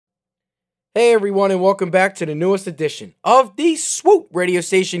Hey everyone, and welcome back to the newest edition of the Swoop radio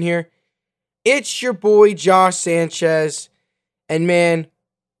station here. It's your boy Josh Sanchez, and man,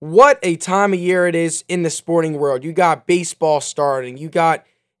 what a time of year it is in the sporting world. You got baseball starting, you got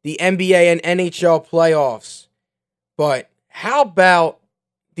the NBA and NHL playoffs, but how about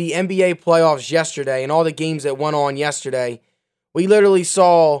the NBA playoffs yesterday and all the games that went on yesterday? We literally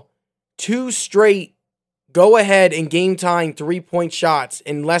saw two straight go ahead and game tying 3-point shots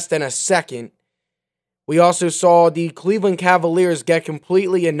in less than a second. We also saw the Cleveland Cavaliers get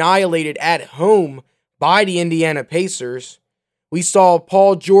completely annihilated at home by the Indiana Pacers. We saw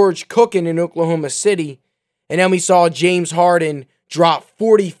Paul George cooking in Oklahoma City. And then we saw James Harden drop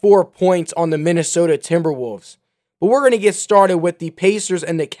 44 points on the Minnesota Timberwolves. But we're going to get started with the Pacers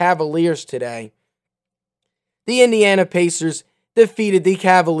and the Cavaliers today. The Indiana Pacers defeated the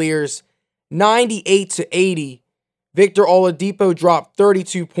Cavaliers 98-80. Victor Oladipo dropped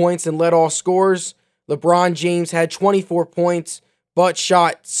 32 points and led all scorers. LeBron James had 24 points, but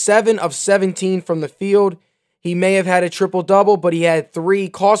shot 7 of 17 from the field. He may have had a triple-double, but he had 3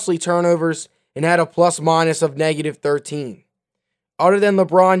 costly turnovers and had a plus-minus of -13. Other than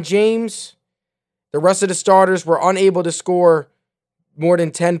LeBron James, the rest of the starters were unable to score more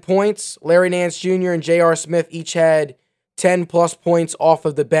than 10 points. Larry Nance Jr. and J.R. Smith each had 10-plus points off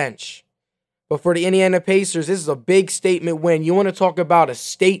of the bench. But for the Indiana Pacers, this is a big statement win. You want to talk about a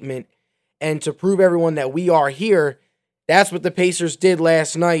statement, and to prove everyone that we are here, that's what the Pacers did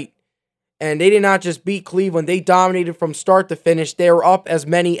last night. And they did not just beat Cleveland. They dominated from start to finish. They were up as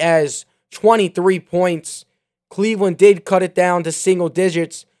many as 23 points. Cleveland did cut it down to single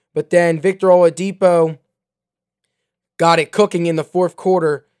digits, but then Victor Oladipo got it cooking in the fourth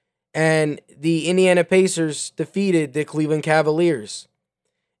quarter, and the Indiana Pacers defeated the Cleveland Cavaliers.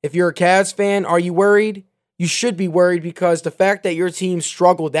 If you're a Cavs fan, are you worried? You should be worried because the fact that your team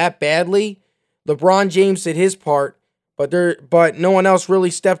struggled that badly, LeBron James did his part, but no one else really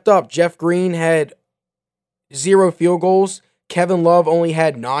stepped up. Jeff Green had 0 field goals. Kevin Love only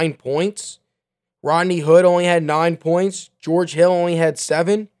had 9 points. Rodney Hood only had 9 points. George Hill only had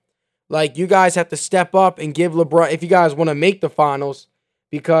 7. Like, you guys have to step up and give LeBron, if you guys want to make the finals,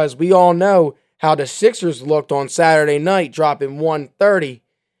 because we all know how the Sixers looked on Saturday night, dropping 130.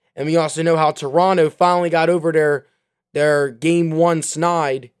 And we also know how Toronto finally got over their game 1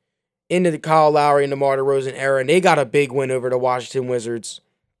 snide into the Kyle Lowry and DeMar DeRozan era, and they got a big win over the Washington Wizards.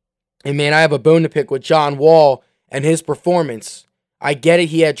 And man, I have a bone to pick with John Wall and his performance. I get it,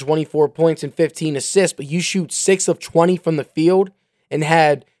 he had 24 points and 15 assists, but you shoot 6 of 20 from the field and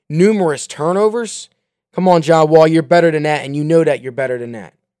had numerous turnovers? Come on, John Wall, you're better than that, and you know that you're better than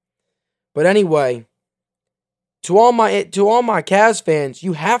that. But anyway, To all my Cavs fans,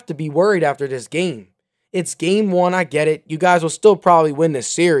 you have to be worried after this game. It's game 1, I get it. You guys will still probably win this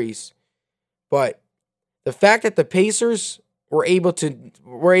series. But the fact that the Pacers were able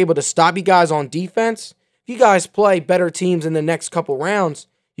to stop you guys on defense, if you guys play better teams in the next couple rounds,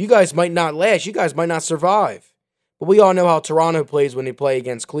 you guys might not last. You guys might not survive. But we all know how Toronto plays when they play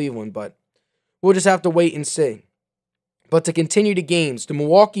against Cleveland, but we'll just have to wait and see. But to continue the games, the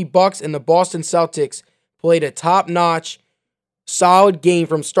Milwaukee Bucks and the Boston Celtics played a top-notch, solid game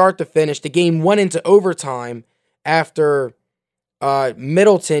from start to finish. The game went into overtime after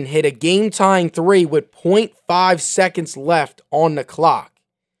Middleton hit a game-tying 3 with 0.5 seconds left on the clock.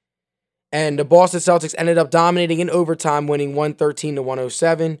 And the Boston Celtics ended up dominating in overtime, winning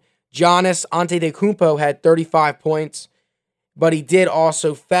 113-107. Giannis Antetokounmpo had 35 points, but he did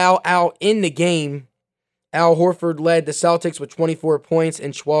also foul out in the game. Al Horford led the Celtics with 24 points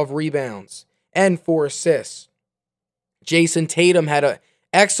and 12 rebounds and 4 assists. Jason Tatum had an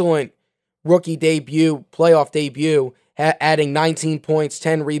excellent rookie debut, playoff debut, adding 19 points,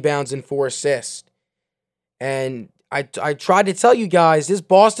 10 rebounds, and 4 assists. And I tried to tell you guys, this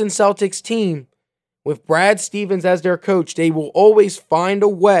Boston Celtics team, with Brad Stevens as their coach, they will always find a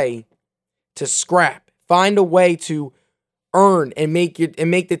way to scrap, find a way to earn and make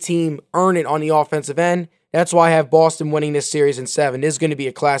the team earn it on the offensive end. That's why I have Boston winning this series in 7. This is going to be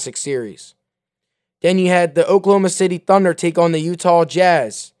a classic series. Then you had the Oklahoma City Thunder take on the Utah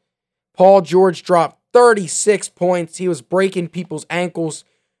Jazz. Paul George dropped 36 points. He was breaking people's ankles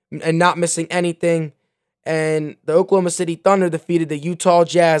and not missing anything. And the Oklahoma City Thunder defeated the Utah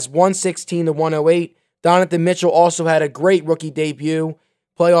Jazz 116-108. Donovan Mitchell also had a great rookie debut,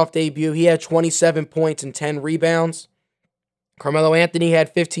 playoff debut. He had 27 points and 10 rebounds. Carmelo Anthony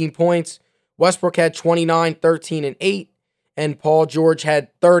had 15 points. Westbrook had 29, 13, and 8. And Paul George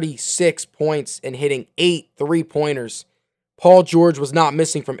had 36 points and hitting 8 3-pointers. Paul George was not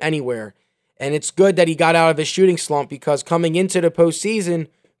missing from anywhere. And it's good that he got out of his shooting slump because coming into the postseason,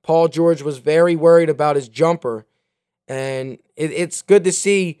 Paul George was very worried about his jumper. And it's good to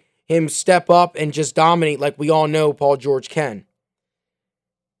see him step up and just dominate like we all know Paul George can.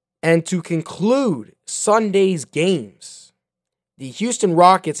 And to conclude Sunday's games, the Houston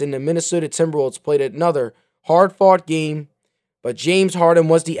Rockets and the Minnesota Timberwolves played another hard-fought game, but James Harden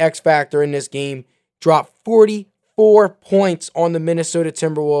was the X factor in this game. Dropped 44 points on the Minnesota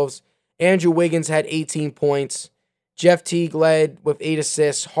Timberwolves. Andrew Wiggins had 18 points. Jeff Teague led with 8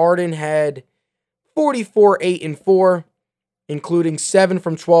 assists. Harden had 44, 8, and 4, including 7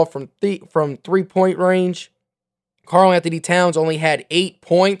 from 12 from three-point range. Karl-Anthony Towns only had 8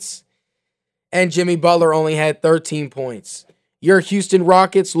 points, and Jimmy Butler only had 13 points. Your Houston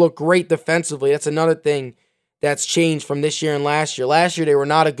Rockets look great defensively. That's another thing that's changed from this year and last year. Last year, they were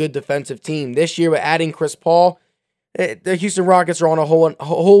not a good defensive team. This year, with adding Chris Paul, the Houston Rockets are on a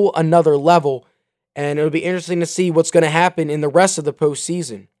whole another level, and it'll be interesting to see what's going to happen in the rest of the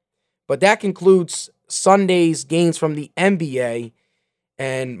postseason. But that concludes Sunday's games from the NBA,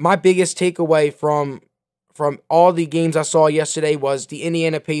 and my biggest takeaway from all the games I saw yesterday was the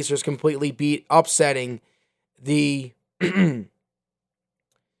Indiana Pacers completely upsetting the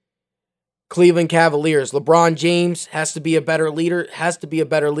Cleveland Cavaliers. LeBron James has to be a better leader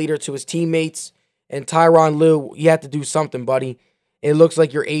to his teammates. And Tyronn Lue, you have to do something, buddy. It looks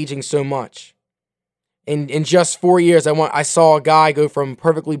like you're aging so much. In just 4 years, I saw a guy go from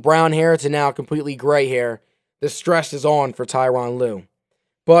perfectly brown hair to now completely gray hair. The stress is on for Tyronn Lue.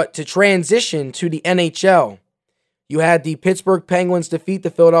 But to transition to the NHL, you had the Pittsburgh Penguins defeat the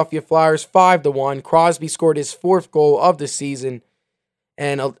Philadelphia Flyers 5-1. Crosby scored his 4th goal of the season.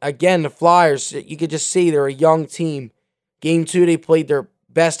 And again, the Flyers, you could just see they're a young team. Game 2, they played their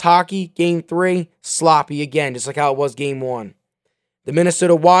best hockey. Game 3, sloppy again, just like how it was Game 1. The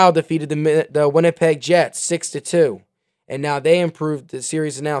Minnesota Wild defeated the Winnipeg Jets 6-2. And now they improved. The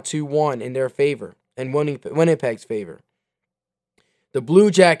series is now 2-1 in their favor, in Winnipeg's favor. The Blue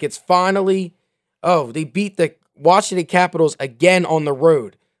Jackets finally, they beat the Washington Capitals again on the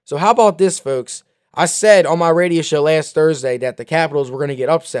road. So how about this, folks? I said on my radio show last Thursday that the Capitals were going to get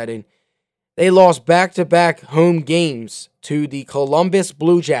upset, and they lost back-to-back home games to the Columbus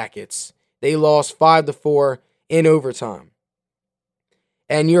Blue Jackets. They lost 5-4 in overtime.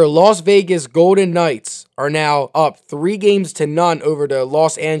 And your Las Vegas Golden Knights are now up 3-0 over the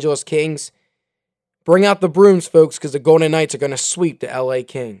Los Angeles Kings. Bring out the brooms, folks, because the Golden Knights are going to sweep the LA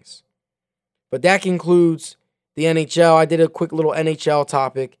Kings. But that concludes the NHL. I did a quick little NHL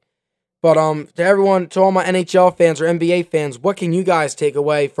topic. But to all my NHL fans or NBA fans, what can you guys take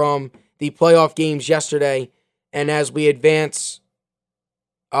away from the playoff games yesterday? And as we advance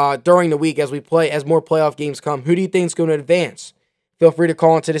during the week, as more playoff games come, who do you think is going to advance? Feel free to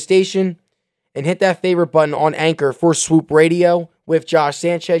call into the station and hit that favorite button on Anchor for Swoop Radio with Josh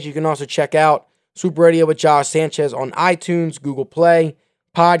Sanchez. You can also check out Swoop Radio with Josh Sanchez on iTunes, Google Play,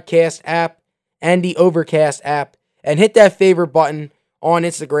 Podcast app, and the Overcast app. And hit that favorite button on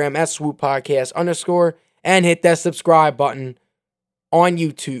Instagram at Swoop Podcast _ and hit that subscribe button on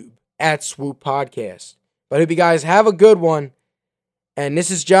YouTube at Swoop Podcast. But I hope you guys have a good one. And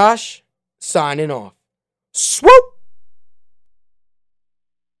this is Josh signing off. Swoop!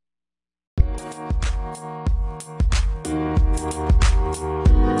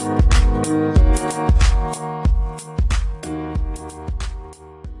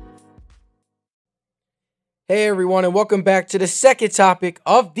 Hey everyone, and welcome back to the second topic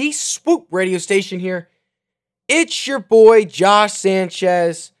of the Swoop radio station here. It's your boy, Josh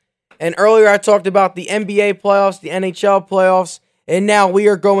Sanchez. And earlier I talked about the NBA playoffs, the NHL playoffs, and now we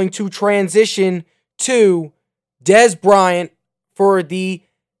are going to transition to Dez Bryant for the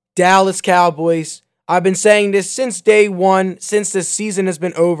Dallas Cowboys. I've been saying this since day one, since the season has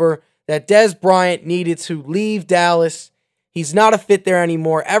been over, that Dez Bryant needed to leave Dallas. He's not a fit there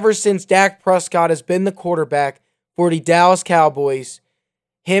anymore. Ever since Dak Prescott has been the quarterback for the Dallas Cowboys,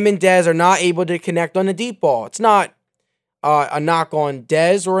 him and Dez are not able to connect on the deep ball. It's not a knock on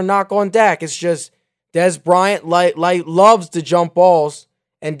Dez or a knock on Dak. It's just Dez Bryant loves to jump balls,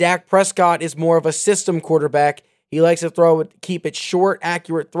 and Dak Prescott is more of a system quarterback. He likes to keep it short,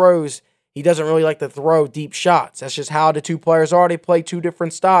 accurate throws. He doesn't really like to throw deep shots. That's just how the two players are. They play two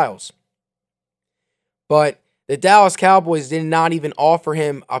different styles. But the Dallas Cowboys did not even offer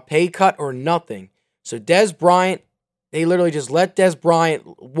him a pay cut or nothing. So Dez Bryant, they literally just let Dez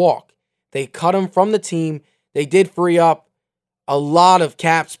Bryant walk. They cut him from the team. They did free up a lot of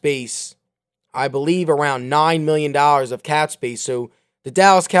cap space. I believe around $9 million of cap space. So the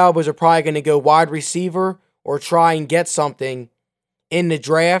Dallas Cowboys are probably going to go wide receiver or try and get something in the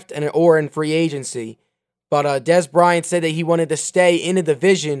draft or in free agency. But Dez Bryant said that he wanted to stay in the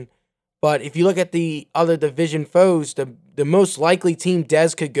division. But if you look at the other division foes, the most likely team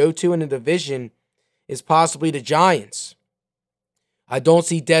Dez could go to in the division is possibly the Giants. I don't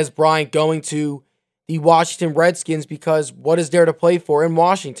see Dez Bryant going to the Washington Redskins because what is there to play for in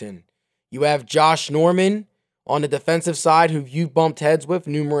Washington? You have Josh Norman on the defensive side who you've bumped heads with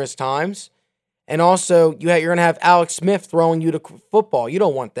numerous times. And also, you're going to have Alex Smith throwing you the football. You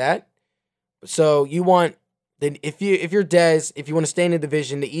don't want that. So you want, if you're Dez, if you want to stay in the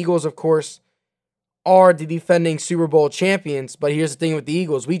division, the Eagles, of course, are the defending Super Bowl champions. But here's the thing with the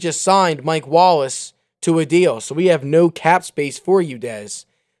Eagles. We just signed Mike Wallace to a deal. So we have no cap space for you, Dez.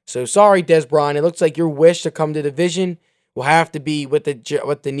 So sorry, Dez Bryant. It looks like your wish to come to the division will have to be with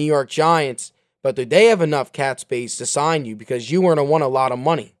the New York Giants. But do they have enough cap space to sign you? Because you weren't going to want a lot of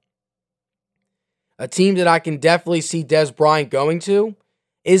money. A team that I can definitely see Dez Bryant going to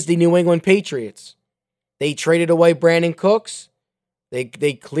is the New England Patriots. They traded away Brandon Cooks. They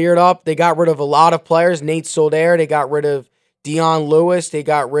cleared up. They got rid of a lot of players. Nate Solder. They got rid of Dion Lewis. They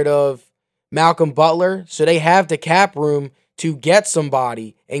got rid of Malcolm Butler. So they have the cap room to get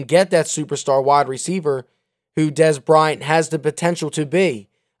somebody and get that superstar wide receiver who Dez Bryant has the potential to be.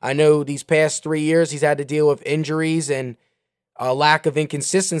 I know these past 3 years he's had to deal with injuries and a lack of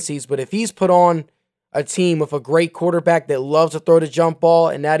inconsistencies, but if he's put on a team with a great quarterback that loves to throw the jump ball,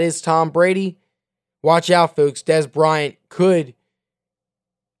 and that is Tom Brady, watch out, folks. Dez Bryant could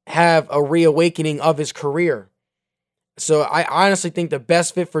have a reawakening of his career. So I honestly think the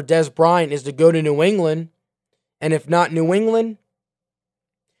best fit for Dez Bryant is to go to New England. And if not New England,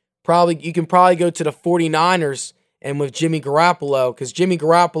 you can probably go to the 49ers and with Jimmy Garoppolo, because Jimmy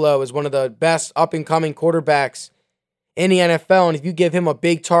Garoppolo is one of the best up-and-coming quarterbacks in the NFL. And if you give him a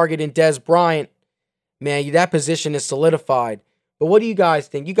big target in Dez Bryant, man, that position is solidified. But what do you guys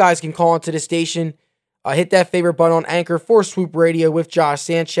think? You guys can call into the station. Hit that favorite button on Anchor for Swoop Radio with Josh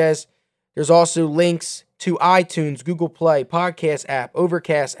Sanchez. There's also links to iTunes, Google Play, Podcast app,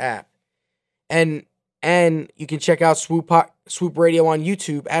 Overcast app. And you can check out Swoop Radio on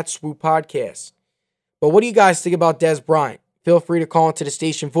YouTube at Swoop Podcast. But what do you guys think about Dez Bryant? Feel free to call into the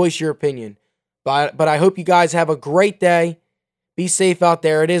station, voice your opinion. But I hope you guys have a great day. Be safe out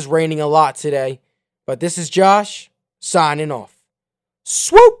there. It is raining a lot today. But this is Josh, signing off.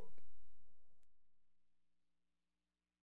 Swoop!